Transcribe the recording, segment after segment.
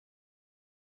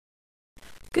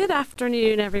Good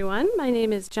afternoon, everyone. My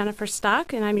name is Jennifer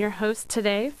Stock, and I'm your host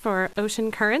today for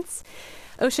Ocean Currents.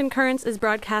 Ocean Currents is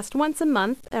broadcast once a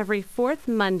month, every fourth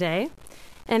Monday.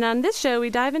 And on this show, we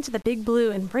dive into the big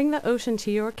blue and bring the ocean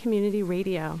to your community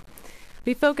radio.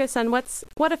 We focus on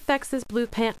what affects this blue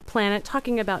planet,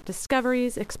 talking about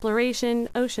discoveries, exploration,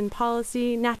 ocean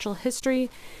policy, natural history,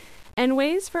 and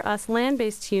ways for us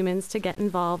land-based humans to get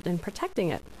involved in protecting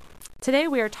it. Today,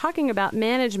 we are talking about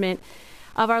management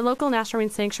of our local national marine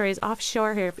sanctuaries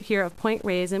offshore here of Point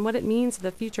Reyes and what it means to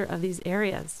the future of these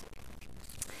areas.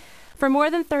 For more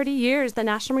than 30 years, the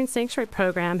National Marine Sanctuary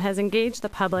Program has engaged the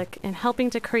public in helping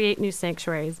to create new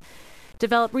sanctuaries,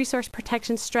 develop resource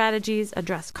protection strategies,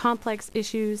 address complex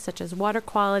issues such as water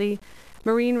quality,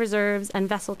 marine reserves, and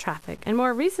vessel traffic, and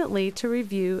more recently to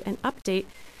review and update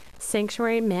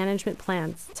sanctuary management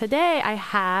plans. Today, I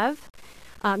have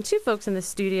two folks in the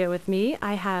studio with me.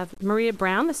 I have Maria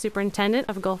Brown, the superintendent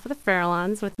of Gulf of the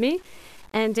Farallones, with me,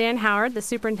 and Dan Howard, the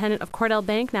superintendent of Cordell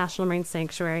Bank National Marine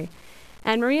Sanctuary.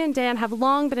 And Maria and Dan have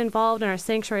long been involved in our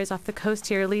sanctuaries off the coast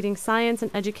here, leading science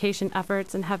and education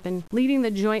efforts, and have been leading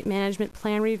the joint management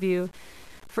plan review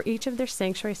for each of their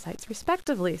sanctuary sites,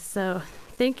 respectively. So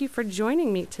thank you for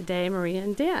joining me today, Maria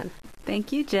and Dan.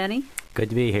 Thank you, Jenny. Good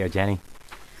to be here, Jenny.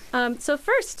 So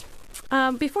first,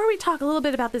 before we talk a little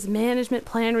bit about this management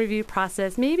plan review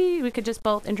process, maybe we could just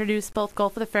introduce both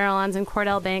Gulf of the Farallones and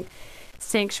Cordell Bank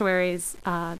sanctuaries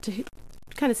to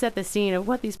kind of set the scene of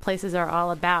what these places are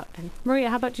all about. And Maria,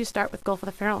 how about you start with Gulf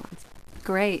of the Farallones?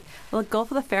 Great. Well,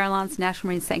 Gulf of the Farallones National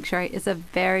Marine Sanctuary is a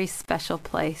very special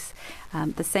place.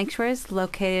 The sanctuary is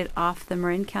located off the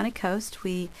Marin County coast.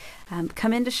 We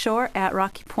come into shore at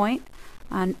Rocky Point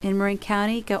in Marin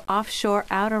County, go offshore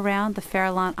out around the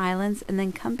Farallon Islands, and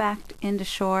then come back into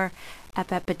shore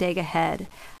up at Bodega Head.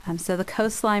 So the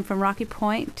coastline from Rocky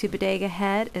Point to Bodega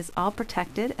Head is all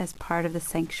protected as part of the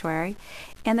sanctuary.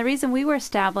 And the reason we were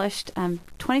established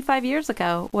 25 years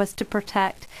ago was to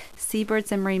protect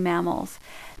seabirds and marine mammals.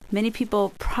 Many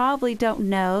people probably don't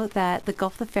know that the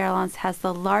Gulf of the Farallones has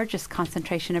the largest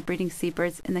concentration of breeding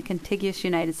seabirds in the contiguous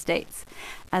United States,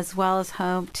 as well as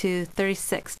home to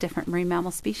 36 different marine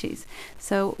mammal species.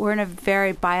 So we're in a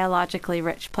very biologically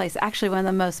rich place, actually one of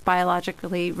the most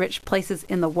biologically rich places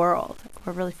in the world.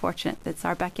 We're really fortunate that it's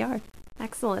our backyard.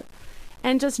 Excellent.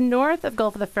 And just north of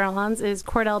Gulf of the Farallones is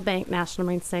Cordell Bank National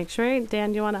Marine Sanctuary.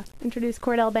 Dan, do you want to introduce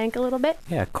Cordell Bank a little bit?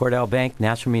 Yeah, Cordell Bank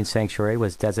National Marine Sanctuary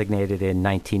was designated in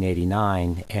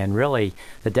 1989, and really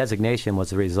the designation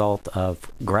was a result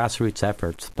of grassroots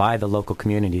efforts by the local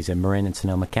communities in Marin and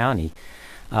Sonoma County.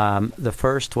 The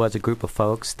first was a group of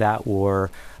folks that were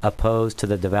opposed to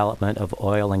the development of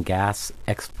oil and gas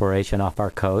exploration off our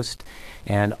coast.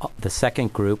 And the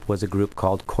second group was a group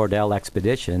called Cordell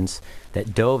Expeditions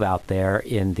that dove out there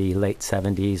in the late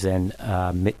 70s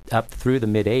and up through the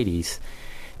mid-80s.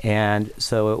 And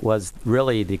so it was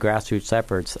really the grassroots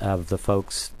efforts of the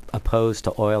folks opposed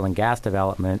to oil and gas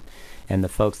development and the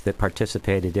folks that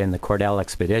participated in the Cordell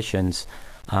Expeditions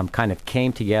kind of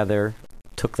came together,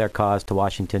 took their cause to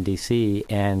Washington, D.C.,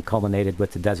 and culminated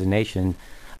with the designation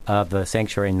of the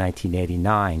sanctuary in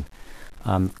 1989.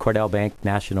 Cordell Bank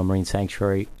National Marine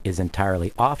Sanctuary is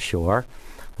entirely offshore.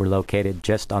 We're located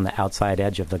just on the outside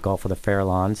edge of the Gulf of the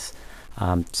Farallones,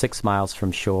 6 miles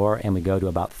from shore, and we go to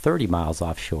about 30 miles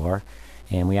offshore.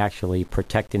 And we actually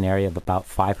protect an area of about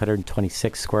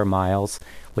 526 square miles,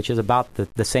 which is about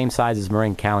the same size as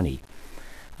Marin County.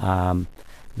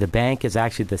 The bank is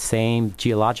actually the same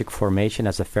geologic formation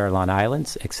as the Farallon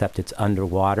Islands, except it's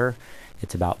underwater.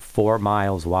 It's about 4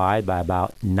 miles wide by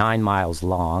about 9 miles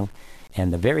long.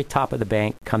 And the very top of the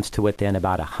bank comes to within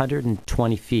about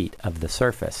 120 feet of the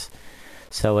surface.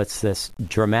 So it's this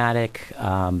dramatic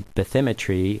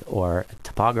bathymetry or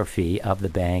topography of the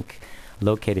bank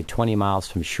located 20 miles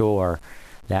from shore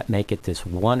that make it this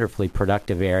wonderfully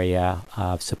productive area,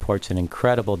 supports an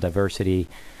incredible diversity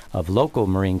of local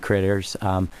marine critters,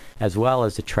 as well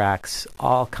as attracts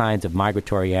all kinds of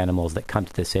migratory animals that come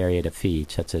to this area to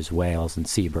feed, such as whales and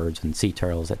seabirds and sea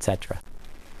turtles, etc.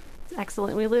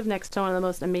 Excellent. We live next to one of the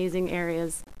most amazing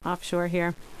areas offshore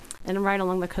here and right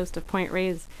along the coast of Point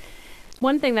Reyes.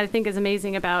 One thing that I think is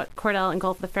amazing about Cordell and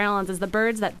Gulf of the Farallones is the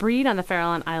birds that breed on the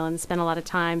Farallon Islands spend a lot of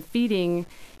time feeding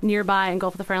nearby in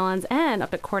Gulf of the Farallones and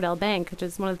up at Cordell Bank, which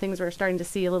is one of the things we're starting to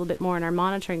see a little bit more in our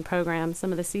monitoring program,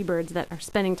 some of the seabirds that are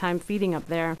spending time feeding up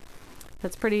there.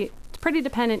 That's pretty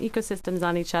dependent ecosystems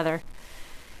on each other.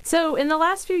 So in the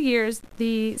last few years,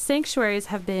 the sanctuaries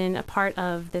have been a part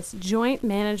of this joint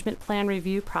management plan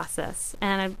review process.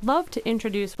 And I'd love to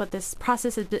introduce what this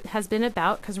process has been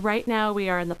about, because right now we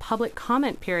are in the public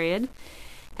comment period.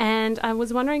 And I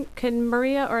was wondering, can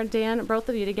Maria or Dan, both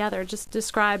of you together, just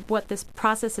describe what this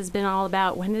process has been all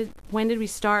about? When did we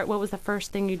start? What was the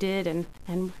first thing you did?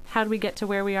 And how did we get to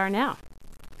where we are now?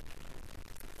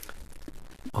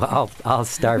 Well, I'll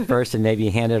start first and maybe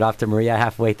hand it off to Maria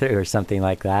halfway through or something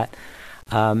like that.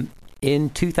 In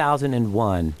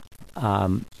 2001,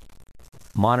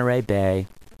 Monterey Bay,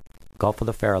 Gulf of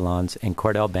the Farallones, and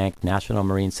Cordell Bank National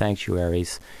Marine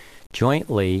Sanctuaries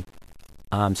jointly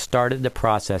started the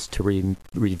process to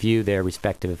review their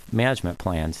respective management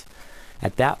plans.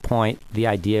 At that point, the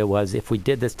idea was if we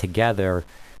did this together,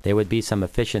 there would be some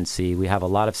efficiency. We have a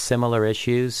lot of similar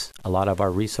issues. A lot of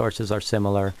our resources are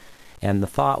similar. And the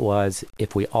thought was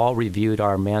if we all reviewed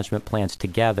our management plans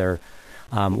together,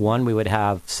 one, we would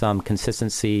have some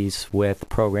consistencies with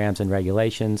programs and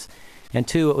regulations. And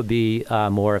two, it would be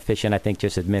more efficient, I think,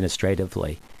 just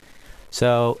administratively.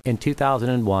 So in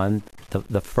 2001,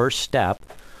 the first step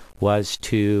was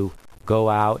to go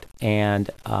out and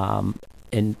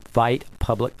invite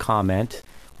public comment.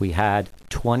 We had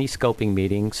 20 scoping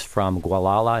meetings from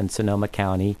Gualala and Sonoma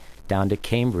County down to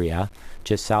Cambria,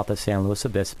 just south of San Luis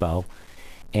Obispo,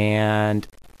 and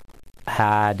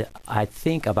had, I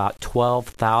think, about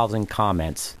 12,000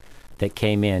 comments that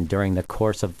came in during the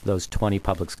course of those 20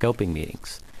 public scoping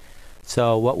meetings.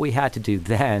 So what we had to do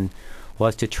then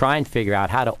was to try and figure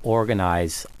out how to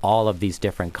organize all of these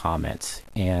different comments.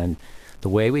 And the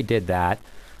way we did that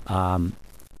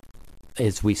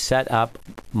is we set up,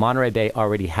 Monterey Bay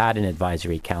already had an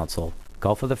advisory council.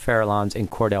 Gulf of the Farallones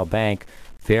and Cordell Bank,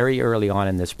 very early on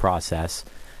in this process,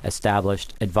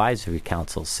 established advisory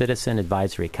councils, citizen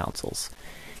advisory councils.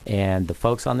 And the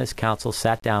folks on this council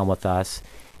sat down with us,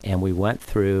 and we went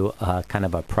through kind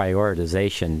of a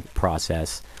prioritization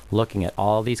process, looking at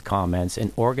all these comments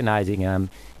and organizing them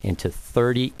into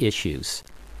 30 issues.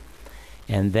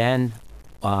 And then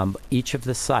each of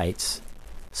the sites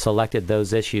selected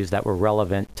those issues that were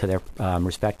relevant to their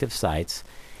respective sites,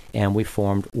 and we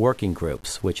formed working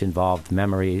groups, which involved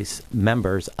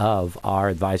members of our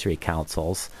advisory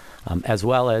councils, as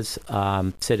well as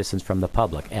citizens from the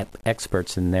public,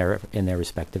 experts in their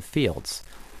respective fields.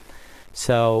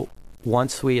 So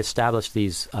once we established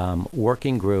these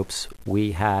working groups,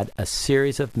 we had a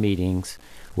series of meetings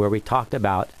where we talked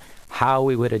about how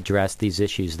we would address these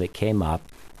issues that came up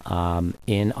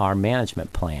in our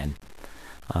management plan.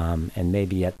 And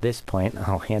maybe at this point,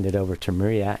 I'll hand it over to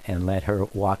Maria and let her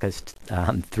walk us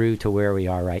through to where we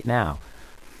are right now.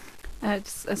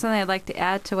 Something I'd like to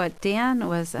add to what Dan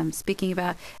was speaking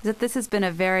about is that this has been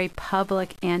a very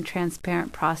public and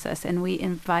transparent process, and we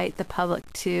invite the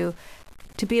public to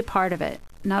be a part of it.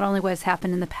 Not only what has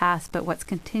happened in the past, but what's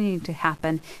continuing to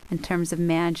happen in terms of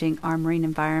managing our marine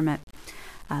environment.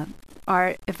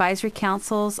 Our advisory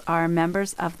councils are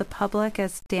members of the public,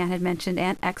 as Dan had mentioned,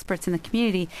 and experts in the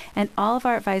community, and all of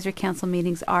our advisory council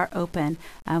meetings are open.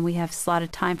 We have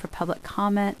slotted time for public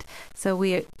comment, so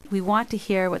we want to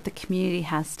hear what the community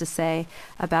has to say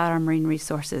about our marine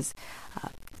resources.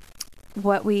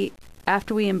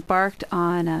 After we embarked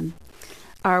on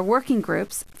our working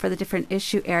groups for the different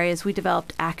issue areas, we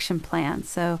developed action plans.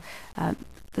 So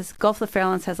this Gulf of the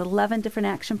Farallones has 11 different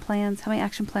action plans. How many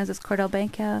action plans does Cordell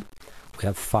Bank have? We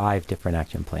have 5 different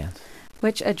action plans,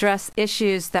 which address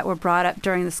issues that were brought up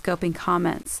during the scoping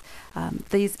comments.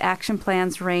 These action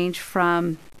plans range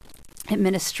from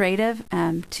administrative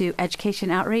to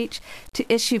education outreach to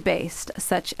issue-based,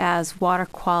 such as water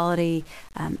quality,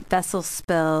 vessel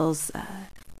spills,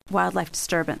 wildlife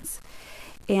disturbance.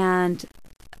 And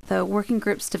the working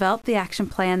groups developed the action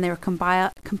plan. They were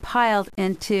compiled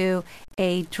into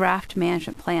a draft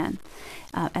management plan.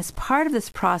 As part of this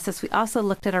process, we also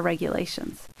looked at our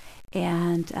regulations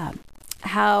and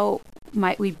how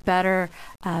might we better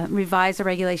revise our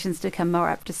regulations to become more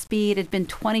up to speed. It had been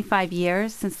 25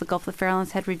 years since the Gulf of the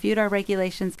Farallones had reviewed our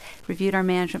regulations, reviewed our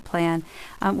management plan.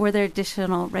 Were there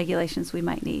additional regulations we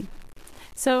might need?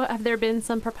 So have there been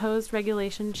some proposed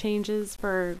regulation changes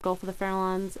for Gulf of the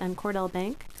Farallones and Cordell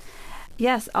Bank?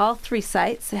 Yes, all 3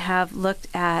 sites have looked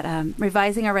at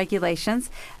revising our regulations,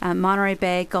 Monterey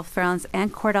Bay, Gulf of the Farallones,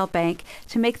 and Cordell Bank,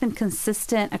 to make them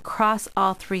consistent across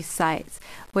all 3 sites,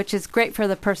 which is great for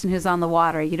the person who's on the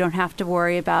water. You don't have to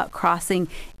worry about crossing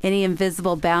any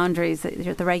invisible boundaries.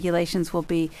 The regulations will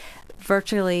be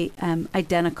virtually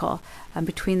identical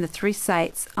between the 3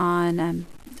 sites on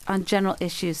general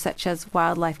issues such as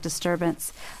wildlife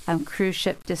disturbance, cruise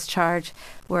ship discharge.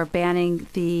 We're banning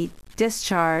the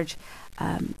discharge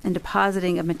and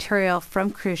depositing of material from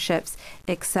cruise ships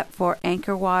except for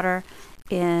anchor water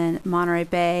in Monterey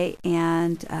Bay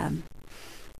and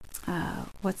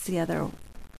what's the other?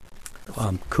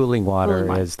 Cooling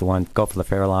water is the one, Gulf of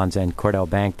the Farallones and Cordell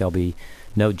Bank. There'll be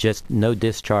no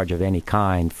discharge of any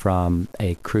kind from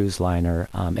a cruise liner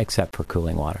except for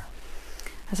cooling water.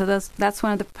 So that's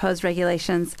one of the proposed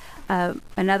regulations.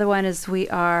 Another one is we've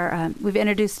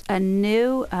introduced a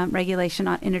new regulation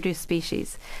on introduced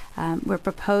species. We're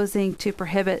proposing to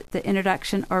prohibit the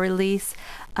introduction or release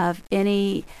of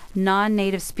any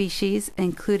non-native species,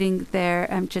 including their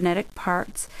genetic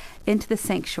parts, into the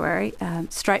sanctuary.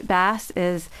 Striped bass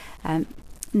is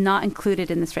not included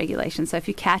in this regulation. So if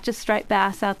you catch a striped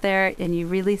bass out there and you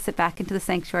release it back into the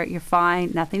sanctuary, you're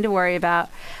fine, nothing to worry about.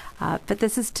 But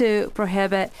this is to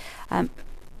prohibit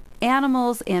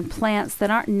animals and plants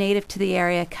that aren't native to the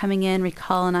area coming in,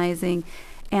 recolonizing,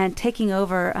 and taking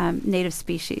over native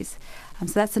species.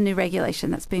 So that's a new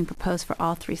regulation that's being proposed for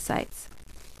all 3 sites.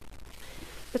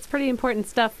 It's pretty important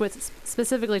stuff with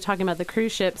specifically talking about the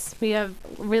cruise ships. We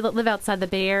live outside the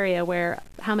Bay Area where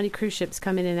how many cruise ships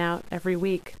come in and out every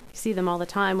week. You see them all the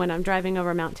time. When I'm driving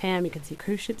over Mount Tam, you can see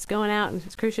cruise ships going out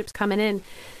and cruise ships coming in.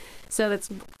 So that's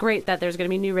great that there's going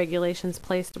to be new regulations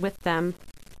placed with them.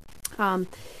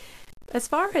 As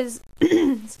far as,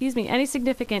 any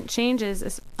significant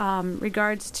changes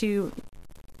regards to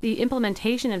the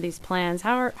implementation of these plans,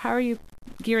 how are you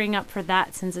gearing up for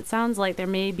that, since it sounds like there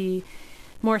may be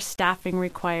more staffing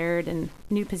required and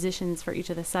new positions for each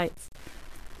of the sites?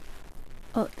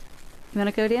 Well, you want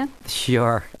to go, Dan?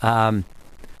 Sure.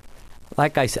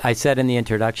 Like I said in the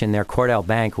introduction there, Cordell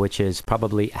Bank, which is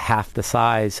probably half the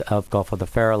size of Gulf of the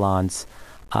Farallones,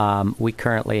 we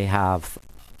currently have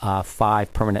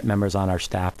 5 permanent members on our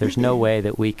staff. There's no way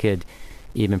that we could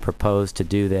even propose to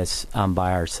do this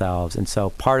by ourselves. And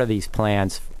so part of these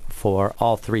plans for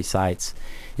all 3 sites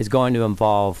is going to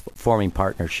involve forming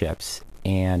partnerships.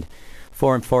 And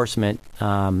for enforcement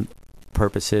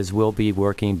purposes, we'll be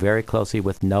working very closely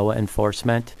with NOAA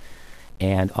enforcement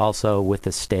and also with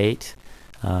the state,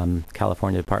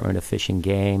 California Department of Fish and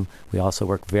Game. We also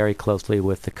work very closely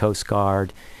with the Coast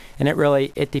Guard. And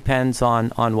it depends on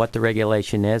what the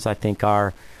regulation is. I think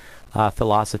our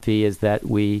philosophy is that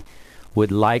we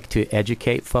would like to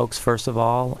educate folks, first of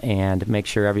all, and make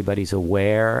sure everybody's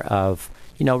aware of,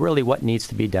 really what needs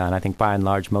to be done. I think by and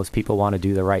large, most people want to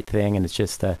do the right thing, and it's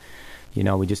just,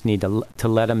 we just need to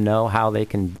let them know how they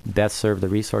can best serve the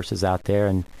resources out there.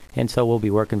 And so we'll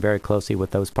be working very closely with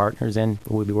those partners, and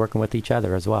we'll be working with each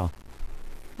other as well.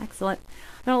 Excellent.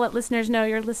 I'm going to let listeners know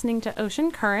you're listening to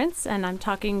Ocean Currents, and I'm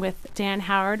talking with Dan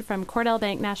Howard from Cordell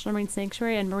Bank National Marine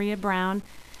Sanctuary and Maria Brown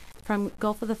from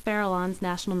Gulf of the Farallones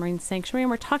National Marine Sanctuary, and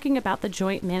we're talking about the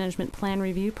Joint Management Plan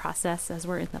review process as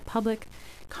we're in the public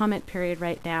comment period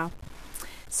right now.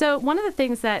 So one of the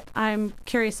things that I'm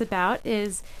curious about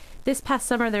is this past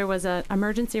summer there was an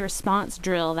emergency response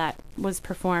drill that was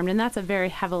performed, and that's a very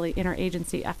heavily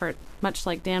interagency effort, much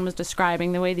like Dan was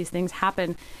describing the way these things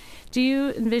happen. Do you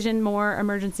envision more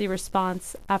emergency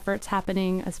response efforts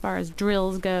happening as far as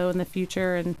drills go in the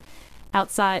future and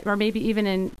outside, or maybe even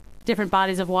in different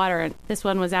bodies of water? And this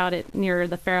one was out near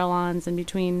the Farallones and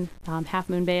between Half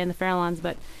Moon Bay and the Farallones,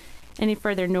 but any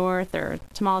further north or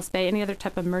Tomales Bay, any other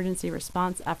type of emergency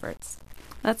response efforts?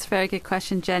 That's a very good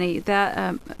question, Jenny.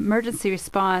 That emergency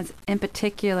response, in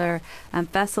particular,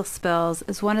 vessel spills,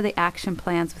 is one of the action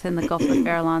plans within the Gulf of the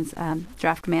Farallones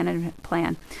draft management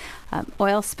plan.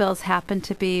 Oil spills happen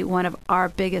to be one of our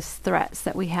biggest threats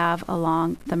that we have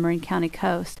along the Marin County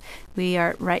coast. We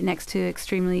are right next to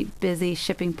extremely busy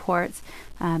shipping ports,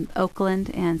 Oakland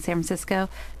and San Francisco.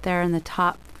 They're in the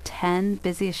top 10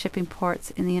 busiest shipping ports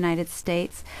in the United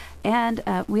States. And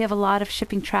we have a lot of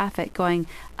shipping traffic going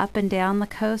up and down the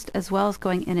coast, as well as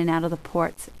going in and out of the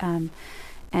ports and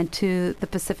to the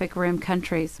Pacific Rim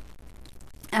countries.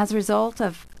 As a result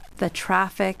of the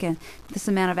traffic and this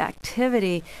amount of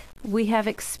activity, we have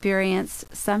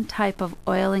experienced some type of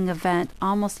oiling event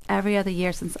almost every other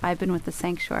year since I've been with the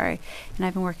sanctuary. And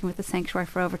I've been working with the sanctuary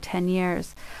for over 10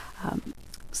 years.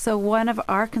 So one of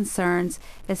our concerns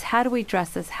is, how do we address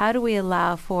this? How do we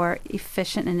allow for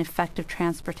efficient and effective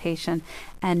transportation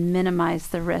and minimize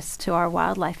the risks to our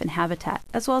wildlife and habitat,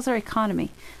 as well as our economy?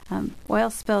 Oil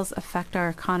spills affect our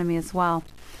economy as well.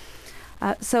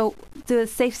 So the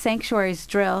Safe Sanctuaries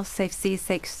drill, Safe Seas,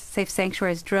 Safe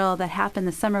Sanctuaries drill that happened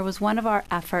this summer was one of our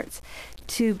efforts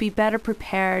to be better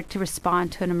prepared to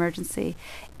respond to an emergency.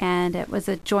 And it was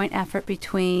a joint effort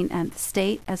between the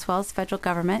state as well as federal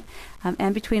government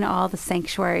and between all the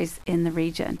sanctuaries in the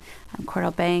region.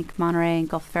 Cordell Bank, Monterey, and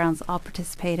Gulf Farallones all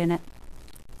participate in it.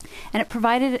 And it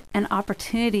provided an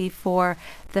opportunity for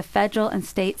the federal and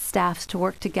state staffs to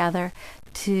work together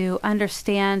to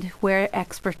understand where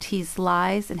expertise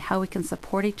lies and how we can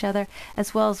support each other,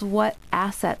 as well as what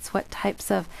assets, what types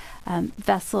of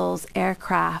vessels,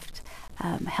 aircraft,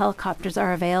 helicopters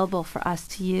are available for us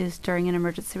to use during an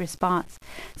emergency response.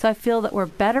 So I feel that we're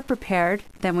better prepared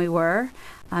than we were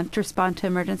to respond to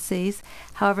emergencies.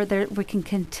 However, we can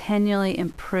continually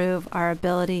improve our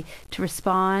ability to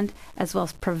respond as well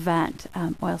as prevent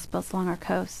oil spills along our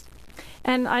coast.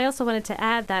 And I also wanted to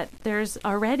add that there's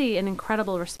already an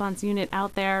incredible response unit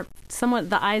out there,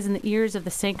 somewhat the eyes and the ears of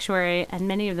the sanctuary, and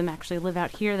many of them actually live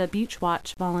out here, the Beach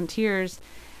Watch volunteers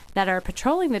that are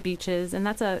patrolling the beaches, and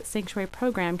that's a sanctuary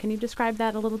program. Can you describe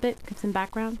that a little bit, give some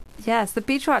background? Yes, the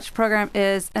Beach Watch program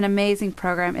is an amazing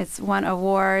program. It's won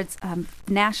awards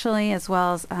nationally as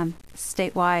well as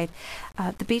statewide.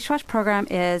 The Beach Watch program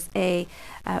is a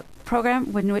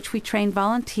program in which we train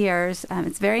volunteers.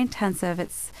 It's very intensive.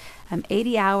 It's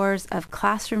 80 hours of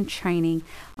classroom training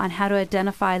on how to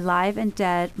identify live and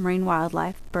dead marine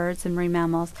wildlife, birds and marine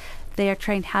mammals. They are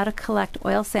trained how to collect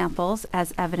oil samples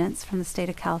as evidence from the state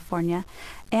of California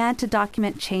and to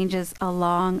document changes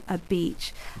along a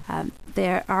beach.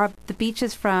 The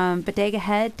beaches from Bodega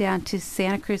Head down to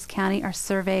Santa Cruz County are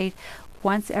surveyed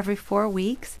once every 4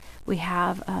 weeks. We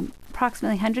have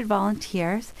approximately 100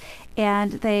 volunteers,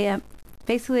 and they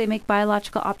basically make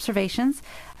biological observations,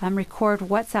 record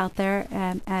what's out there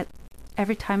at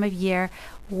every time of year,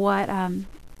 what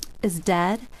is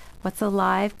dead, what's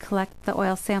alive, collect the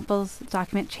oil samples,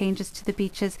 document changes to the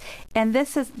beaches. And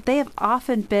they have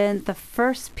often been the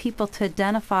first people to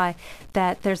identify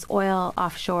that there's oil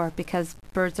offshore because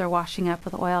birds are washing up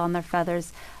with oil on their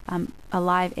feathers,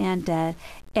 alive and dead,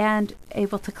 and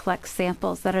able to collect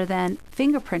samples that are then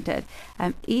fingerprinted.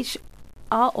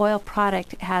 All oil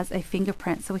product has a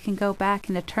fingerprint, so we can go back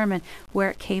and determine where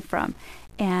it came from.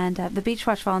 And the Beach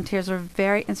Watch volunteers were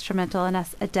very instrumental in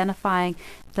us identifying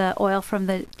the oil from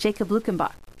the Jacob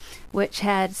Luckenbach, which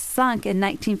had sunk in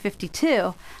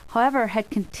 1952, however, had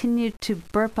continued to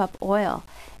burp up oil.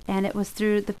 And it was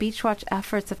through the Beach Watch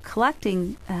efforts of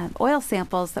collecting oil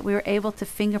samples that we were able to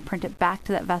fingerprint it back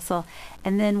to that vessel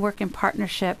and then work in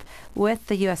partnership with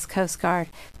the U.S. Coast Guard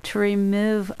to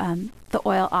remove the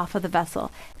oil off of the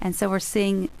vessel. And so we're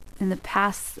seeing in the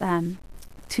past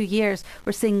 2 years,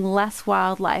 we're seeing less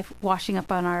wildlife washing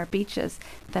up on our beaches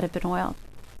that have been oiled.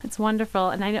 It's wonderful.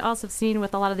 And I also have seen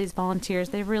with a lot of these volunteers,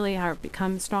 they really have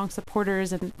become strong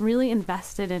supporters and really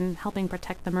invested in helping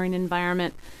protect the marine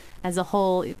environment as a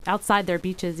whole, outside their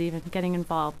beaches even, getting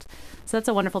involved. So that's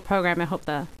a wonderful program. I hope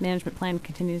the management plan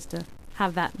continues to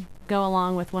have that go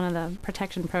along with one of the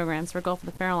protection programs for Gulf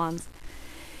of the Farallones.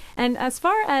 And as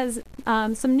far as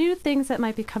some new things that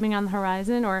might be coming on the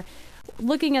horizon or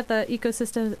looking at the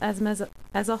ecosystem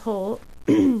as a whole,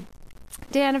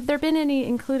 Dan, have there been any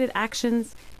included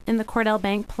actions in the Cordell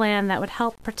Bank plan that would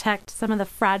help protect some of the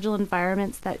fragile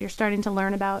environments that you're starting to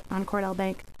learn about on Cordell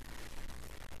Bank?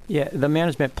 Yeah, the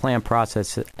management plan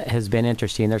process has been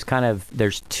interesting.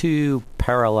 There's two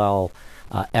parallel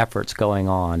efforts going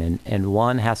on, and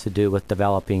one has to do with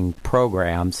developing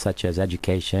programs such as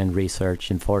education,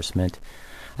 research, enforcement,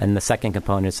 and the second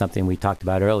component is something we talked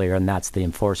about earlier, and that's the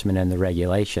enforcement and the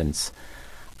regulations.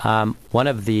 One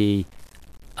of the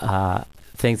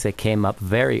things that came up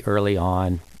very early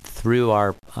on through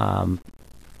our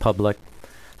public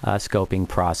scoping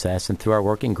process and through our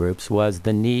working groups was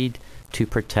the need to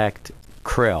protect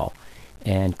krill.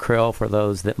 And krill, for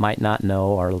those that might not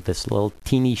know, are this little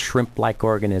teeny shrimp-like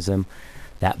organism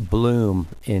that bloom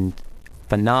in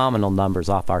phenomenal numbers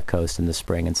off our coast in the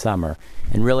spring and summer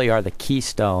and really are the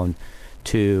keystone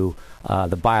to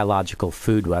the biological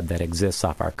food web that exists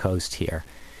off our coast here.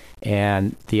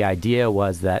 And the idea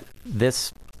was that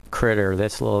this critter,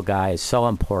 this little guy, is so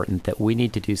important that we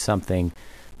need to do something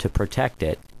to protect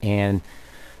it. And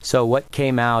so what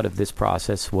came out of this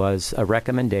process was a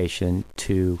recommendation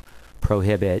to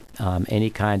prohibit any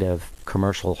kind of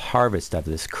commercial harvest of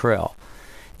this krill.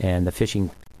 And the fishing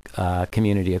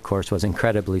community, of course, was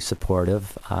incredibly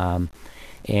supportive.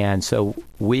 And so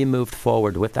we moved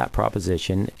forward with that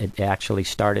proposition. It actually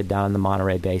started down in the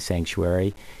Monterey Bay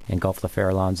Sanctuary, and Gulf of the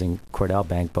Farallones and Cordell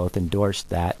Bank both endorsed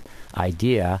that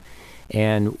idea.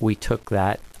 And we took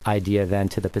that idea then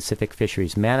to the Pacific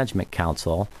Fisheries Management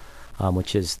Council,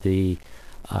 which is the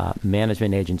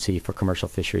management agency for commercial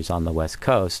fisheries on the West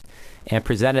Coast, and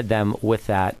presented them with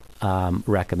that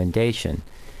recommendation.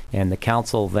 And the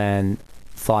council then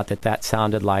thought that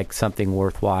sounded like something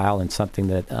worthwhile and something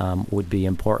that would be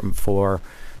important for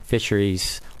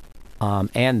fisheries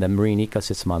and the marine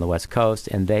ecosystem on the West Coast,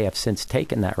 and they have since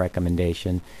taken that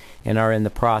recommendation and are in the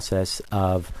process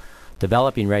of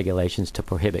developing regulations to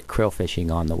prohibit krill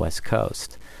fishing on the West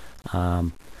Coast.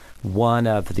 One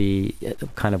of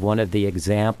the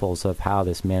examples of how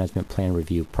this management plan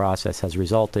review process has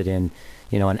resulted in,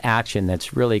 an action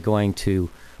that's really going to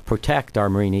protect our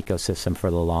marine ecosystem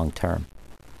for the long term.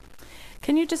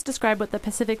 Can you just describe what the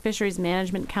Pacific Fisheries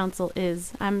Management Council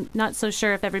is? I'm not so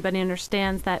sure if everybody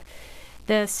understands that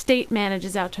the state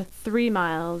manages out to 3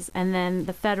 miles, and then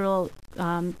the federal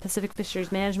Pacific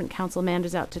Fisheries Management Council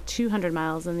manages out to 200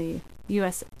 miles in the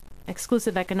U.S.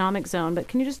 exclusive economic zone. But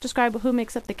can you just describe who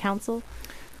makes up the council?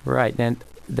 Right, and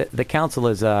the council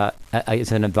is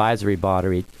an advisory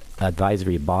body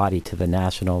to the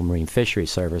National Marine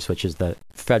Fisheries Service, which is the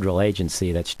federal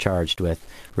agency that's charged with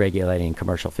regulating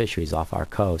commercial fisheries off our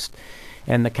coast.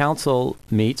 And the council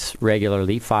meets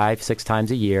regularly 5-6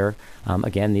 times a year.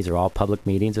 Again, these are all public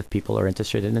meetings if people are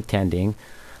interested in attending.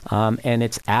 And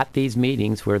it's at these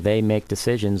meetings where they make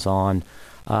decisions on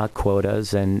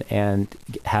quotas and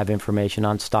have information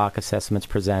on stock assessments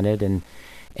presented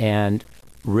and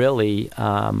really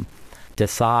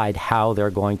decide how they're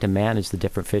going to manage the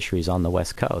different fisheries on the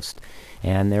West Coast.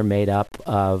 And they're made up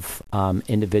of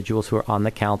individuals who are on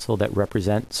the council that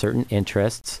represent certain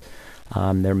interests.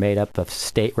 They're made up of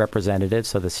state representatives,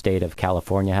 so the state of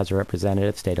California has a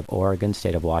representative, state of Oregon,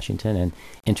 state of Washington, and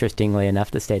interestingly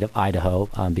enough, the state of Idaho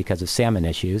because of salmon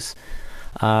issues.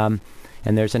 And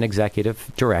there's an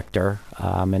executive director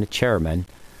and a chairman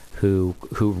who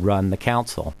run the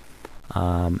council.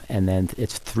 And then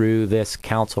it's through this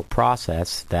council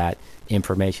process that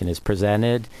information is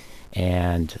presented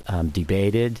and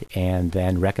debated, and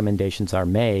then recommendations are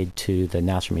made to the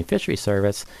National Marine Fisheries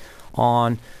Service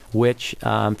on which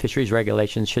fisheries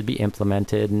regulations should be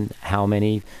implemented and how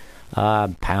many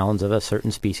pounds of a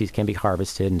certain species can be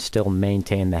harvested and still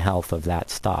maintain the health of that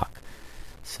stock.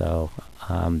 So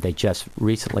they just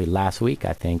recently, last week,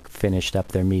 I think, finished up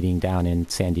their meeting down in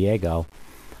San Diego,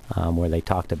 where they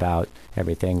talked about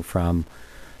everything from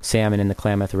salmon in the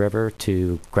Klamath River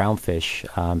to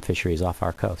groundfish fisheries off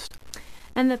our coast.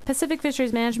 And the Pacific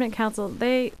Fisheries Management Council,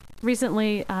 they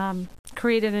recently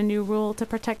created a new rule to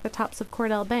protect the tops of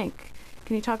Cordell Bank.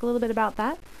 Can you talk a little bit about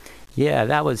that? Yeah,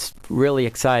 that was really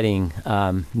exciting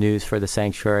news for the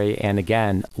sanctuary. And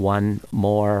again, one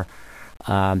more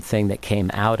thing that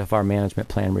came out of our management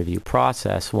plan review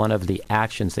process. One of the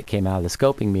actions that came out of the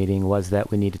scoping meeting was that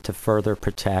we needed to further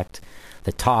protect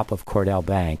the top of Cordell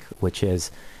Bank, which is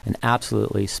an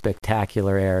absolutely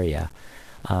spectacular area.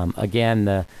 Again,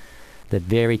 the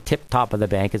very tip top of the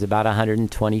bank is about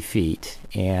 120 feet,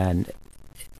 and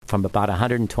from about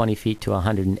 120 feet to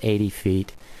 180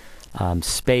 feet,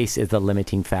 space is the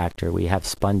limiting factor. We have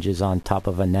sponges on top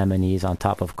of anemones, on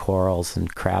top of corals,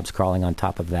 and crabs crawling on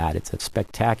top of that. It's a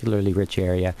spectacularly rich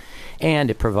area, and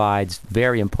it provides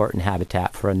very important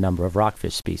habitat for a number of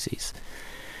rockfish species.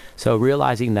 So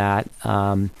realizing that,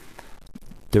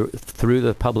 through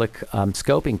the public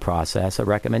scoping process, a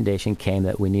recommendation came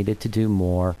that we needed to do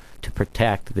more to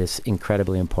protect this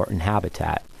incredibly important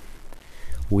habitat.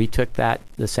 The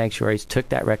sanctuaries took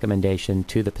that recommendation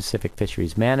to the Pacific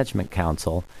Fisheries Management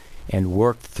Council and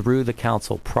worked through the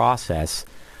council process,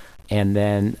 and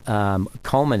then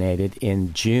culminated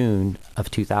in June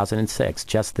of 2006.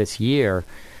 Just this year,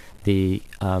 the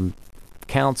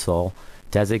council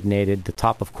designated the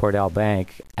top of Cordell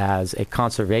Bank as a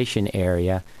conservation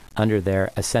area under their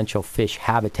essential fish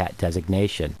habitat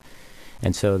designation.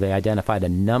 And so they identified a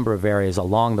number of areas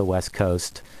along the West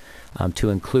Coast to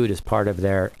include as part of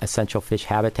their essential fish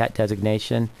habitat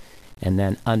designation. And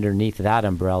then underneath that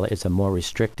umbrella is a more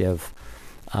restrictive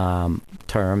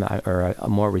term or a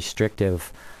more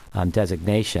restrictive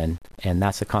designation, and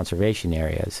that's the conservation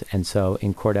areas. And so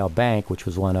in Cordell Bank, which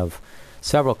was one of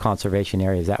several conservation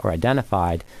areas that were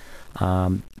identified,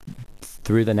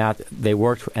 they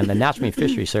worked, and the National Marine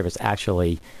Fisheries Service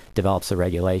actually develops the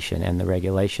regulation, and the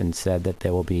regulation said that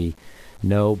there will be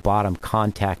no bottom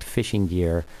contact fishing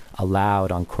gear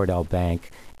allowed on Cordell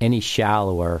Bank any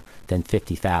shallower than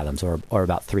 50 fathoms or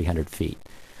about 300 feet.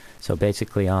 So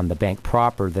basically on the bank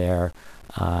proper there,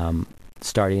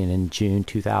 starting in June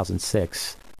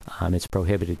 2006, it's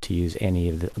prohibited to use any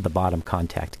of the bottom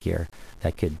contact gear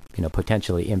that could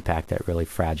potentially impact that really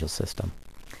fragile system.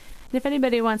 And if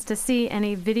anybody wants to see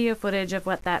any video footage of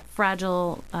what that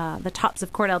fragile, the tops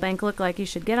of Cordell Bank look like, you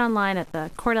should get online at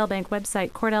the Cordell Bank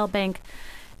website,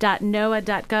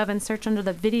 cordellbank.noaa.gov, and search under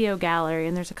the video gallery.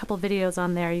 And there's a couple videos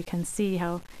on there. You can see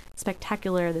how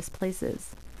spectacular this place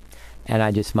is. And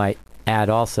I just might add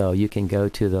also, you can go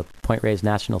to the Point Reyes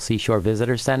National Seashore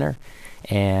Visitor Center,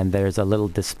 and there's a little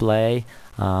display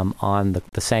on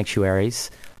the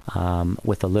sanctuaries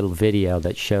with a little video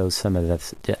that shows some of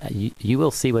the. You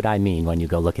will see what I mean when you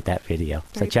go look at that video.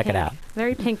 So check it out.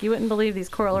 Very pink. You wouldn't believe these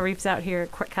coral reefs out here in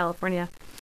California.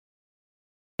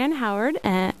 Ann Howard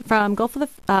from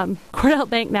Cordell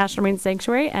Bank National Marine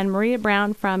Sanctuary and Maria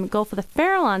Brown from Gulf of the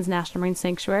Farallones National Marine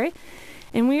Sanctuary.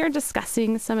 And we are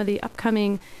discussing some of the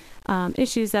upcoming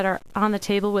issues that are on the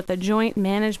table with the Joint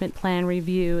Management Plan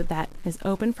review that is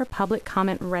open for public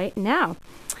comment right now.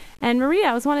 And Maria,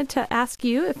 I wanted to ask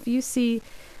you if you see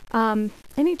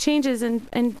any changes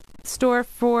in store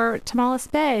for Tomales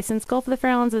Bay, since Gulf of the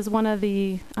Farallones is one of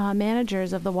the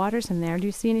managers of the waters in there. Do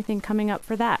you see anything coming up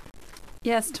for that?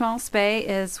 Yes, Tomales Bay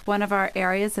is one of our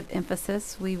areas of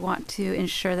emphasis. We want to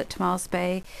ensure that Tomales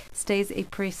Bay stays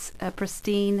a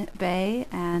pristine bay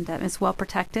and is well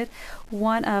protected.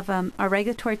 One of our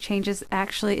regulatory changes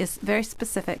actually is very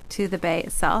specific to the bay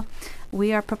itself.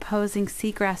 We are proposing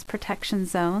seagrass protection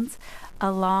zones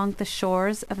along the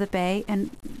shores of the bay, and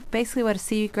basically what a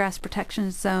seagrass protection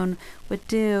zone would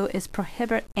do is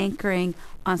prohibit anchoring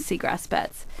on seagrass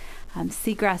beds.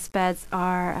 Seagrass beds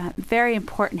are very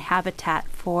important habitat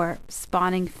for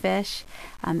spawning fish.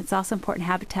 It's also important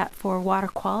habitat for water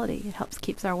quality. It helps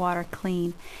keeps our water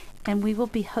clean. And we will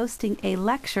be hosting a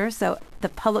lecture so the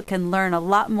public can learn a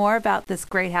lot more about this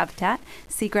great habitat,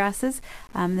 seagrasses,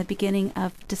 the beginning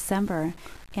of December.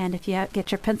 And if you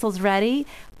get your pencils ready,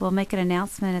 we'll make an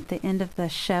announcement at the end of the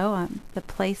show on the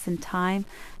place and time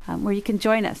where you can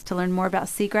join us to learn more about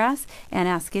seagrass and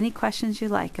ask any questions you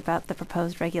like about the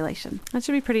proposed regulation. That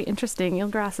should be pretty interesting.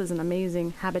 Eelgrass is an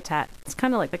amazing habitat. It's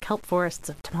kind of like the kelp forests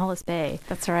of Tomales Bay.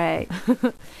 That's right.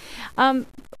 One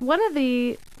of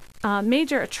the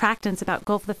major attractants about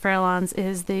Gulf of the Farallones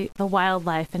is the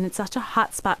wildlife, and it's such a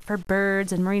hot spot for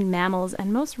birds and marine mammals,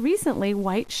 and most recently,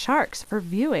 white sharks for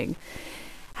viewing.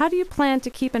 How do you plan to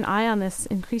keep an eye on this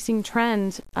increasing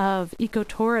trend of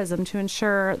ecotourism to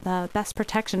ensure the best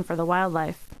protection for the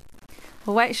wildlife?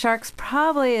 Well, white sharks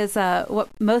probably is what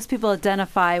most people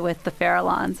identify with the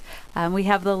Farallones. We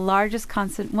have one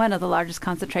of the largest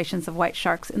concentrations of white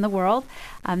sharks in the world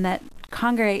that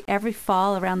congregate every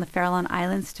fall around the Farallon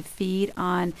Islands to feed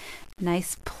on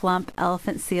nice plump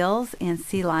elephant seals and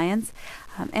sea lions.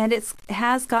 And it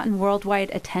has gotten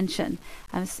worldwide attention,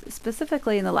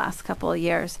 specifically in the last couple of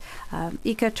years.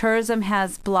 Ecotourism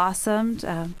has blossomed.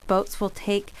 Boats will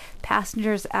take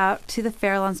passengers out to the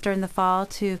Farallones during the fall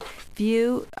to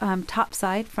view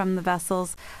topside from the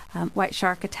vessels white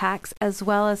shark attacks, as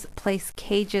well as place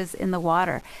cages in the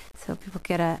water so people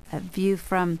get a view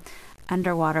from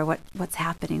underwater what's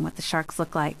happening, what the sharks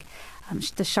look like.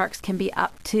 The sharks can be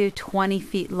up to 20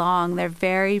 feet long. They're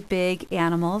very big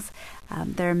animals.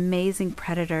 They're amazing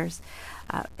predators.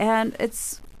 And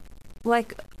it's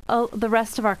like the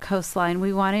rest of our coastline.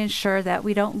 We want to ensure that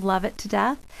we don't love it to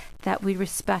death, that we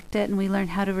respect it, and we learn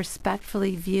how to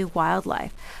respectfully view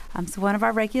wildlife. So one of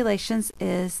our regulations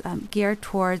is geared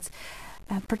towards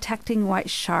protecting white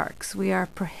sharks. We are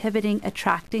prohibiting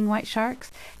attracting white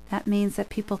sharks. That means that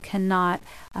people cannot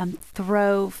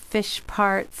throw fish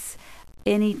parts,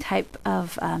 any type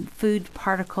of food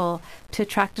particle to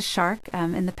attract a shark.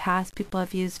 In the past, people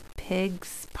have used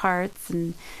pigs' parts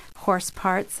and horse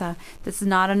parts. This is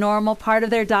not a normal part of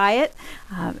their diet.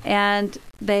 And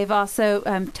they've also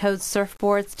towed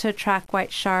surfboards to attract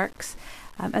white sharks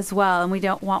as well. And we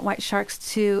don't want white sharks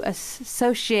to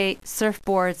associate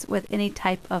surfboards with any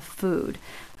type of food.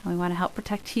 We want to help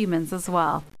protect humans as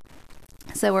well.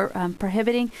 So we're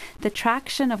prohibiting the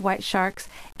traction of white sharks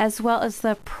as well as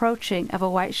the approaching of a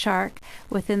white shark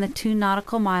within the 2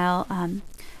 nautical mile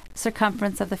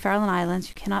circumference of the Farallon Islands.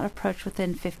 You cannot approach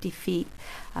within 50 feet.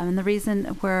 And the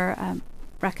reason we're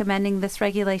recommending this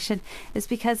regulation is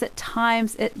because at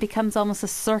times it becomes almost a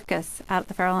circus out at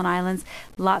the Farallon Islands.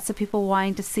 Lots of people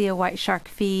wanting to see a white shark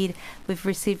feed. We've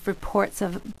received reports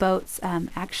of boats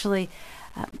actually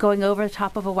going over the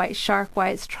top of a white shark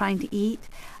while it's trying to eat,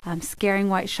 scaring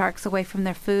white sharks away from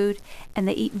their food, and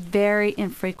they eat very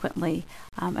infrequently.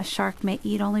 A shark may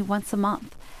eat only once a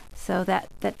month. So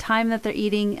that time that they're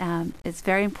eating is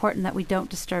very important that we don't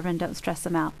disturb and don't stress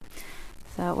them out.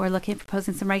 So we're looking at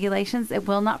proposing some regulations. It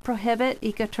will not prohibit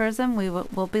ecotourism.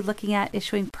 We'll be looking at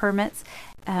issuing permits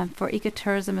for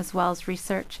ecotourism as well as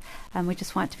research. We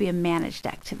just want it to be a managed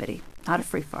activity, not a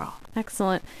free-for-all.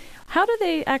 Excellent. How do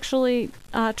they actually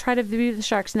try to view the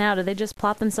sharks now? Do they just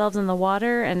plop themselves in the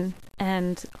water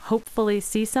and hopefully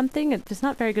see something? There's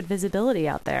not very good visibility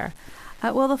out there.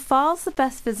 Well, the fall's the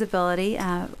best visibility.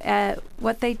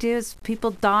 What they do is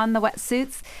people don the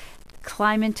wetsuits,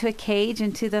 climb into a cage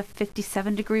into the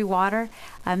 57-degree water.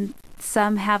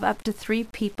 Some have up to 3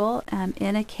 people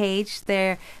in a cage.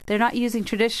 They're not using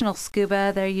traditional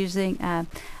scuba. They're using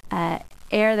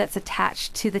air that's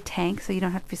attached to the tank, so you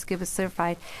don't have to be scuba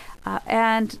certified.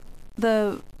 And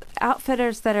the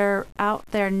outfitters that are out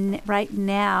there right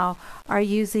now are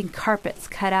using carpets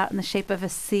cut out in the shape of a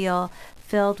seal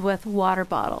filled with water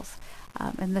bottles.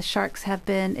 And the sharks have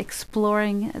been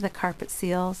exploring the carpet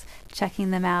seals, checking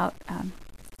them out,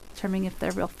 determining if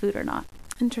they're real food or not.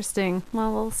 Interesting.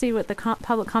 Well, we'll see what the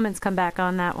public comments come back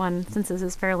on that one, since this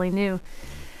is fairly new.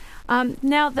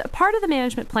 Now, part of the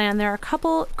management plan, there are a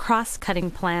couple cross-cutting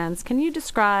plans. Can you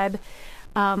describe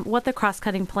what the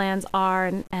cross-cutting plans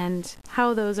are and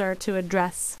how those are to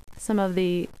address some of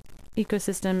the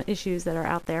ecosystem issues that are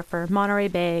out there for Monterey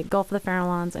Bay, Gulf of the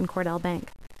Farallones, and Cordell Bank?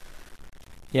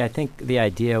 Yeah, I think the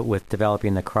idea with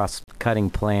developing the cross-cutting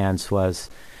plans was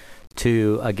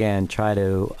to, again, try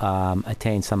to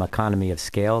attain some economy of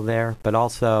scale there, but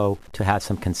also to have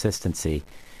some consistency.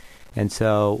 And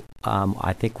so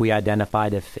I think we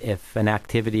identified if an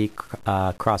activity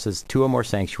crosses 2 or more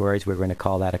sanctuaries, we're going to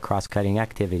call that a cross-cutting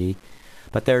activity.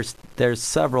 But there's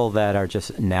several that are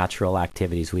just natural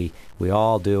activities. We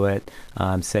all do it,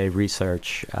 say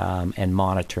research and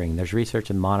monitoring. There's research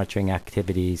and monitoring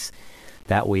activities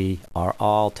that we are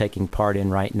all taking part in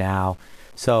right now.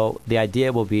 So the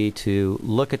idea will be to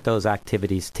look at those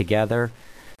activities together,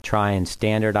 try and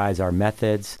standardize our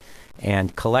methods,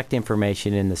 and collect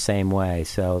information in the same way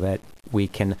so that we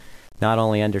can not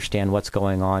only understand what's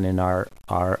going on in our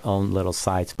own little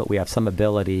sites, but we have some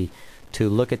ability to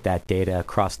look at that data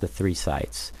across the 3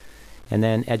 sites. And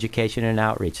then education and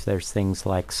outreach. There's things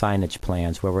like signage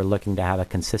plans where we're looking to have a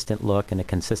consistent look and a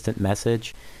consistent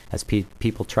message as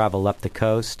people travel up the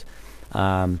coast.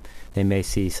 They may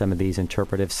see some of these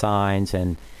interpretive signs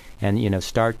and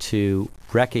start to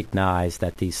recognize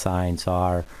that these signs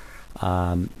are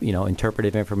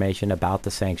interpretive information about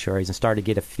the sanctuaries and start to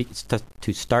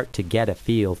get a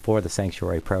feel for the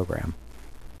sanctuary program.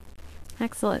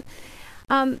 Excellent.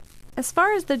 As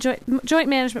far as the joint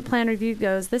management plan review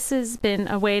goes, this has been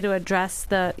a way to address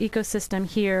the ecosystem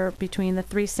here between the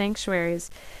 3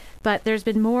 sanctuaries. But there's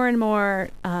been more and more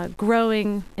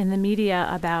growing in the media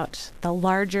about the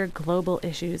larger global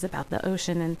issues about the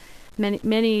ocean and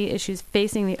many issues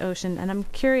facing the ocean. And I'm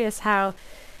curious, how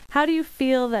do you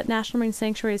feel that National Marine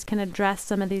Sanctuaries can address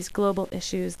some of these global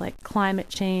issues like climate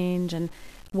change and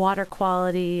water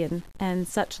quality and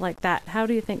such like that? How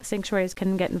do you think sanctuaries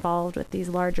can get involved with these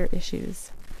larger issues?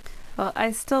 Well,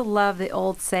 I still love the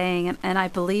old saying, and I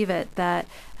believe it, that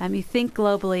you think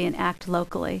globally and act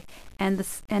locally. And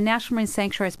National Marine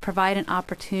Sanctuaries provide an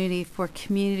opportunity for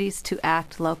communities to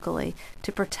act locally,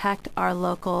 to protect our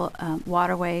local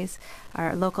waterways,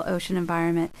 our local ocean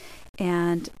environment,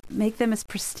 and make them as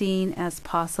pristine as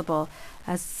possible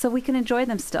so we can enjoy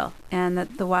them still and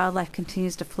that the wildlife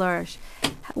continues to flourish.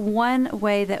 One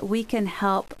way that we can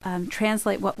help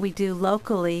translate what we do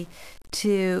locally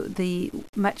to the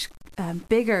much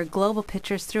bigger global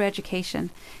pictures through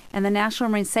education. And the National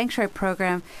Marine Sanctuary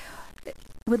Program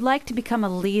would like to become a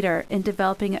leader in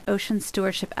developing an ocean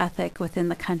stewardship ethic within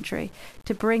the country,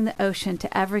 to bring the ocean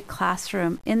to every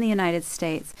classroom in the United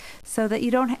States so that you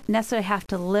don't necessarily have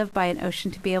to live by an ocean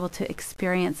to be able to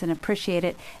experience and appreciate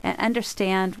it and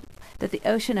understand that the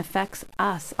ocean affects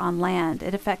us on land.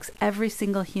 It affects every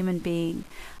single human being.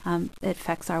 It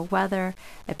affects our weather.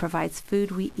 It provides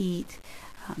food we eat.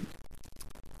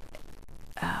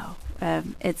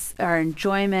 It's our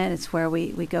enjoyment. It's where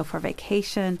we go for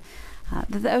vacation.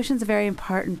 The ocean's a very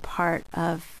important part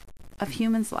of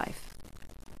humans' life.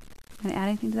 Want to add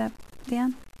anything to that,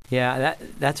 Dan? Yeah,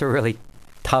 that's a really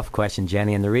tough question,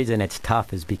 Jenny. And the reason it's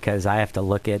tough is because I have to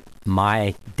look at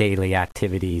my daily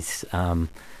activities and,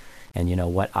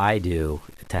 what I do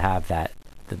to have that,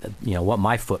 what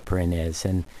my footprint is.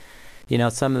 And,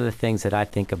 some of the things that I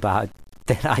think about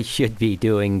that I should be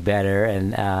doing better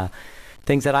and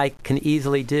things that I can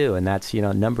easily do. And that's,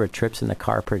 number of trips in the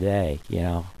car per day,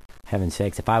 Heaven's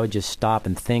sakes, if I would just stop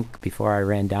and think before I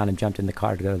ran down and jumped in the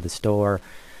car to go to the store,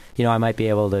 I might be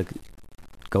able to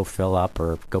go fill up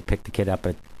or go pick the kid up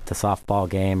at the softball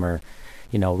game or,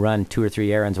 run 2 or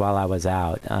 3 errands while I was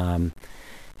out.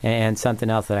 And something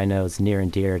else that I know is near and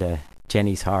dear to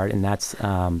Jenny's heart, and that's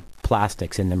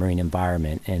plastics in the marine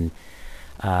environment. And,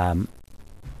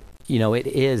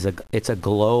 it's a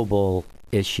global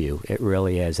issue. It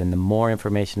really is. And the more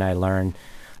information I learn,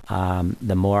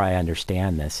 the more I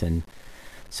understand this. And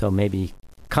so maybe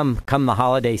come the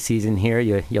holiday season here,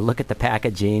 you look at the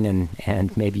packaging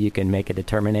and maybe you can make a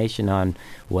determination on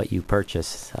what you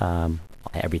purchase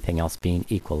everything else being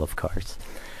equal, of course.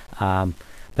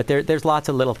 But there's lots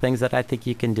of little things that I think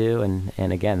you can do, and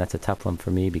again, that's a tough one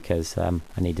for me because I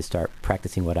need to start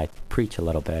practicing what I preach a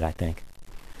little bit, I think.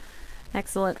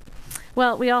 Excellent.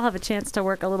 Well, we all have a chance to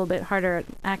work a little bit harder at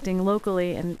acting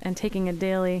locally and taking a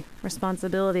daily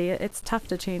responsibility. It's tough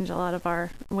to change a lot of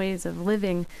our ways of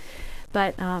living,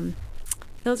 but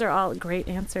those are all great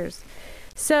answers.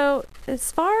 So as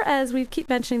far as we keep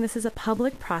mentioning, this is a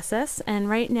public process, and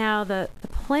right now the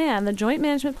joint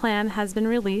management plan has been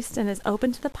released and is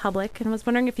open to the public, and I was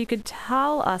wondering if you could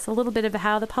tell us a little bit of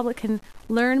how the public can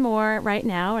learn more right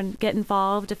now and get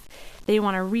involved if they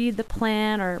want to read the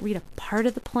plan or read a part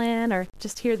of the plan or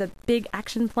just hear the big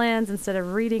action plans instead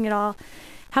of reading it all.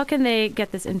 How can they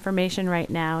get this information right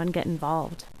now and get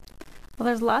involved? Well,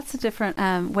 there's lots of different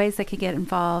ways they could get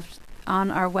involved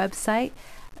on our website.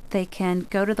 They can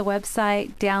go to the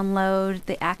website, download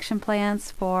the action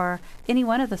plans for any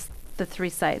one of the three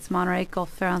sites, Monterey,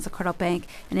 Gulf Fairlands, and Cordell Bank,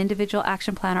 an individual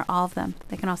action plan or all of them.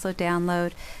 They can also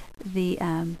download the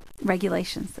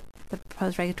regulations, the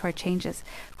proposed regulatory changes.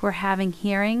 We're having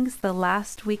hearings the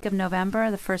last week of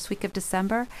November, the first week of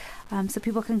December, so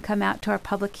people can come out to our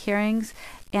public hearings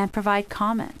and provide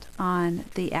comment on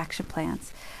the action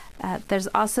plans. There's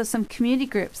also some community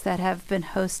groups that have been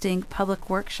hosting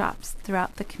public workshops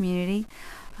throughout the community.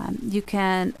 You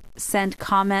can send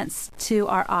comments to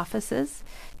our offices.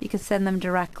 You can send them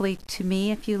directly to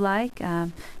me if you like.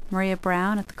 Maria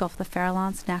Brown at the Gulf of the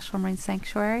Farallones National Marine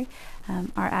Sanctuary.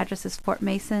 Our address is Fort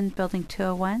Mason, Building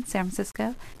 201, San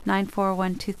Francisco,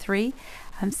 94123.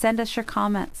 Send us your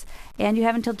comments. And you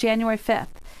have until January 5th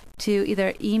to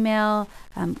either email,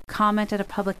 comment at a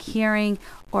public hearing,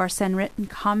 or send written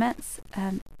comments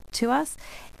to us.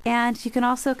 And you can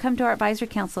also come to our advisory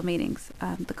council meetings.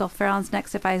 The Gulf Farallones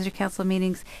next advisory council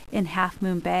meetings in Half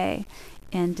Moon Bay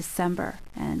in December.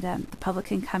 And the public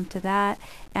can come to that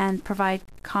and provide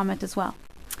comment as well.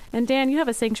 And Dan, you have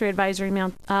a sanctuary advisory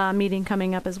meeting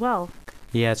coming up as well.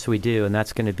 Yes, we do, and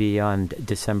that's going to be on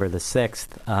December the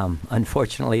 6th.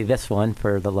 Unfortunately, this one,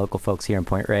 for the local folks here in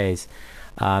Point Reyes,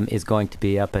 is going to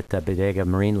be up at the Bodega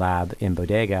Marine Lab in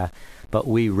Bodega, but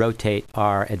we rotate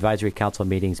our advisory council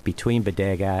meetings between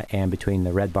Bodega and between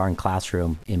the Red Barn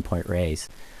classroom in Point Reyes,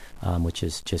 which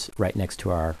is just right next to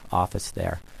our office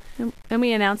there. And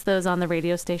we announce those on the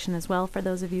radio station as well for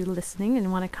those of you listening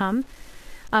and want to come.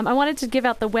 I wanted to give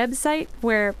out the website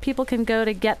where people can go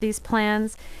to get these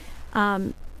plans.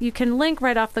 You can link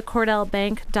right off the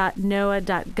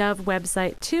cordellbank.noaa.gov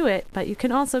website to it, but you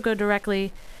can also go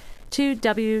directly to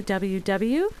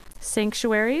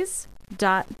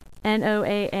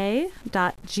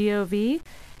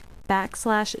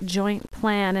www.sanctuaries.noaa.gov/joint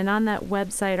plan. And on that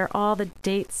website are all the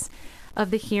dates of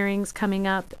the hearings coming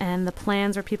up and the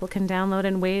plans where people can download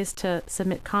and ways to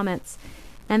submit comments.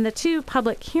 And the two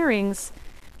public hearings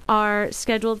are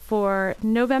scheduled for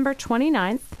November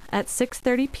 29th at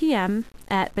 6:30 p.m.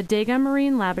 at Bodega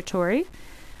Marine Laboratory,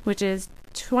 which is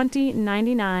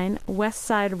 2099 West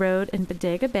Side Road in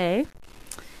Bodega Bay.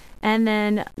 And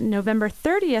then November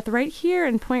 30th, right here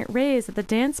in Point Reyes at the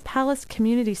Dance Palace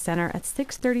Community Center at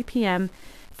 6:30 p.m.,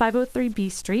 503 B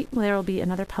Street. There will be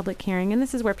another public hearing. And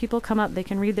this is where people come up. They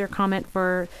can read their comment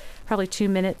for probably 2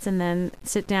 minutes and then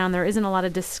sit down. There isn't a lot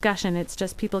of discussion. It's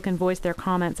just people can voice their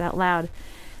comments out loud.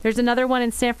 There's another one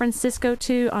in San Francisco,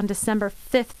 too, on December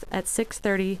 5th at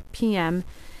 6:30 p.m.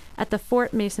 at the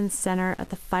Fort Mason Center at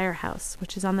the Firehouse,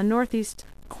 which is on the northeast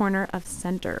corner of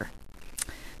Center.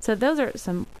 So those are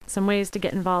some ways to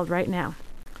get involved right now.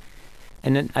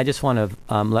 And then I just want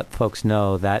to let folks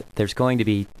know that there's going to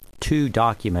be two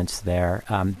documents there.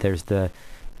 There's the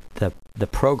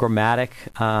programmatic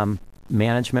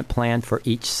management plan for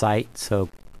each site. So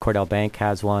Cordell Bank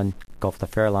has one, Gulf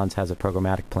of the Farallones has a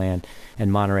programmatic plan,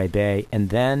 and Monterey Bay. And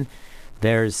then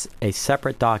there's a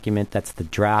separate document that's the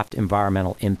Draft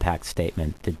Environmental Impact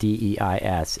Statement, the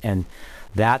DEIS, and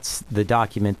that's the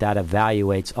document that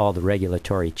evaluates all the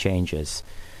regulatory changes.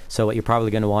 So what you're probably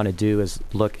going to want to do is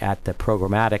look at the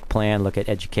programmatic plan, look at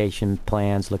education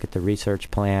plans, look at the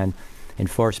research plan,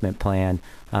 enforcement plan,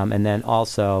 and then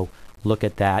also look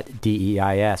at that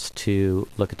DEIS to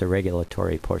look at the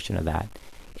regulatory portion of that.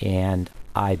 And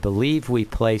I believe we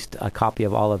placed a copy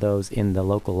of all of those in the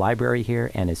local library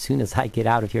here, and as soon as I get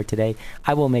out of here today,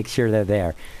 I will make sure they're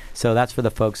there. So that's for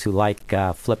the folks who like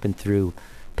flipping through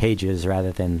pages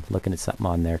rather than looking at something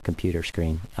on their computer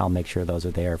screen. I'll make sure those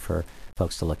are there for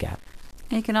folks to look at.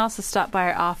 And you can also stop by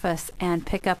our office and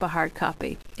pick up a hard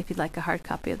copy if you'd like a hard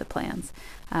copy of the plans.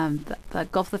 The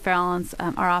Gulf of the Farallones,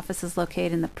 our office is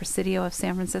located in the Presidio of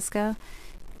San Francisco.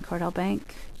 Cordell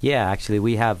Bank? Yeah, actually,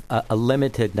 we have a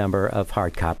limited number of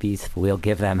hard copies. We'll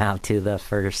give them out to the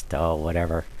first,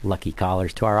 lucky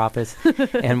callers to our office.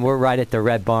 And we're right at the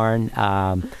Red Barn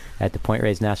at the Point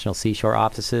Reyes National Seashore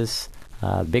offices.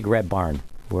 Big Red Barn,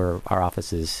 where our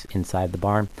office is inside the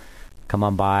barn. Come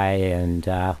on by, and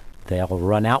they'll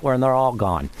run out when they're all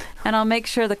gone. And I'll make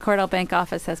sure the Cordell Bank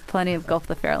office has plenty of Gulf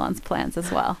of the Farallones plans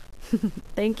as well.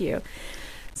 Thank you.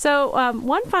 So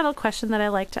one final question that I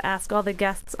like to ask all the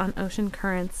guests on Ocean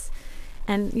Currents,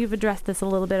 and you've addressed this a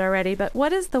little bit already, but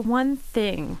what is the one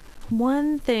thing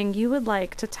you would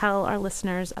like to tell our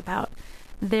listeners about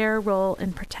their role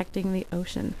in protecting the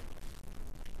ocean?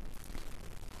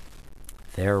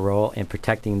 Their role in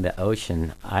protecting the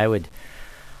ocean,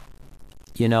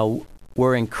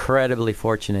 we're incredibly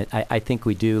fortunate. I think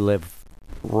we do live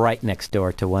right next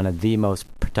door to one of the most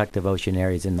protective ocean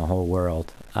areas in the whole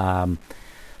world.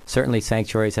 Certainly,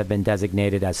 sanctuaries have been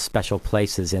designated as special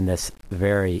places in this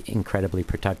very incredibly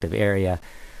protective area.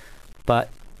 But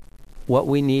what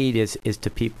we need is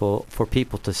for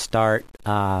people to start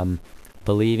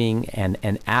believing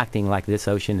and acting like this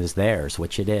ocean is theirs,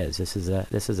 which it is. This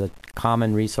is a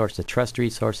common resource, a trust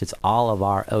resource. It's all of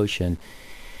our ocean,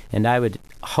 and I would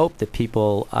hope that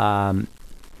people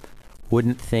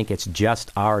wouldn't think it's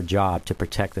just our job to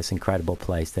protect this incredible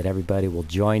place. That everybody will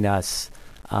join us.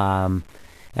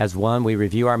 As one, we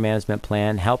review our management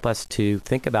plan, help us to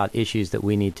think about issues that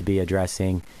we need to be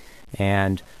addressing,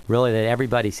 and really that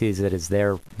everybody sees it as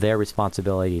their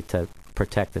responsibility to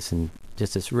protect this in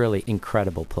just this really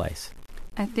incredible place.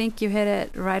 I think you hit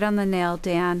it right on the nail,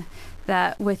 Dan,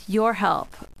 that with your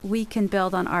help, we can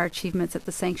build on our achievements at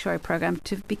the Sanctuary Program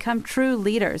to become true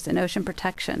leaders in ocean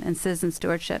protection and citizen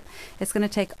stewardship. It's going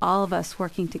to take all of us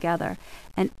working together,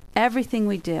 and everything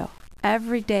we do,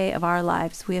 every day of our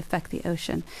lives, we affect the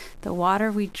ocean. The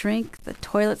water we drink, the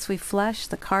toilets we flush,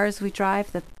 the cars we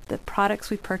drive, the products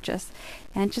we purchase.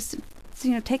 And just,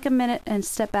 take a minute and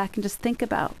step back and just think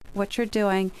about what you're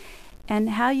doing and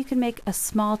how you can make a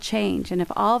small change. And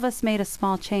if all of us made a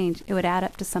small change, it would add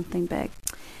up to something big.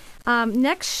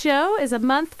 Next show is a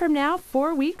month from now,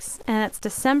 4 weeks, and it's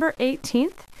December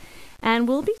 18th. And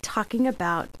we'll be talking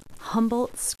about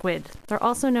Humboldt squid. They're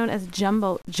also known as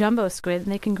jumbo squid,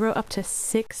 and they can grow up to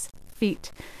 6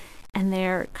 feet. And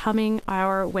they're coming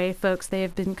our way, folks. They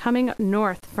have been coming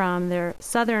north from their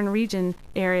southern region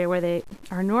area where they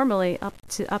are normally up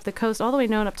the coast, all the way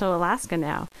known up to Alaska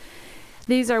now.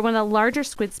 These are one of the larger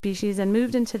squid species and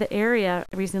moved into the area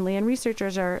recently, and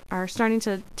researchers are starting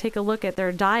to take a look at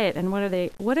their diet and what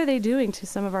are they doing to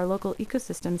some of our local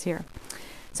ecosystems here.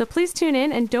 So please tune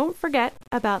in, and don't forget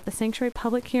about the Sanctuary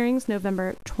Public Hearings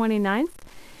November 29th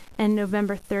and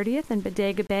November 30th in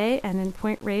Bodega Bay and in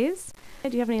Point Reyes. Do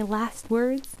you have any last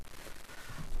words?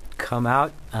 Come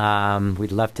out.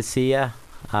 We'd love to see you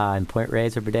in Point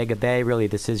Reyes or Bodega Bay. Really,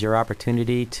 this is your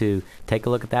opportunity to take a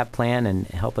look at that plan and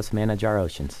help us manage our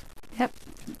oceans. Yep.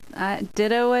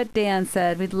 Ditto what Dan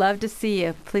said. We'd love to see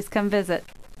you. Please come visit.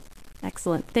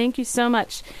 Excellent. Thank you so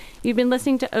much. You've been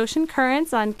listening to Ocean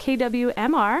Currents on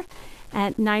KWMR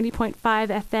at 90.5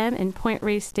 FM in Point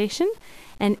Reyes Station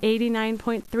and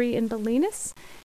 89.3 in Bolinas.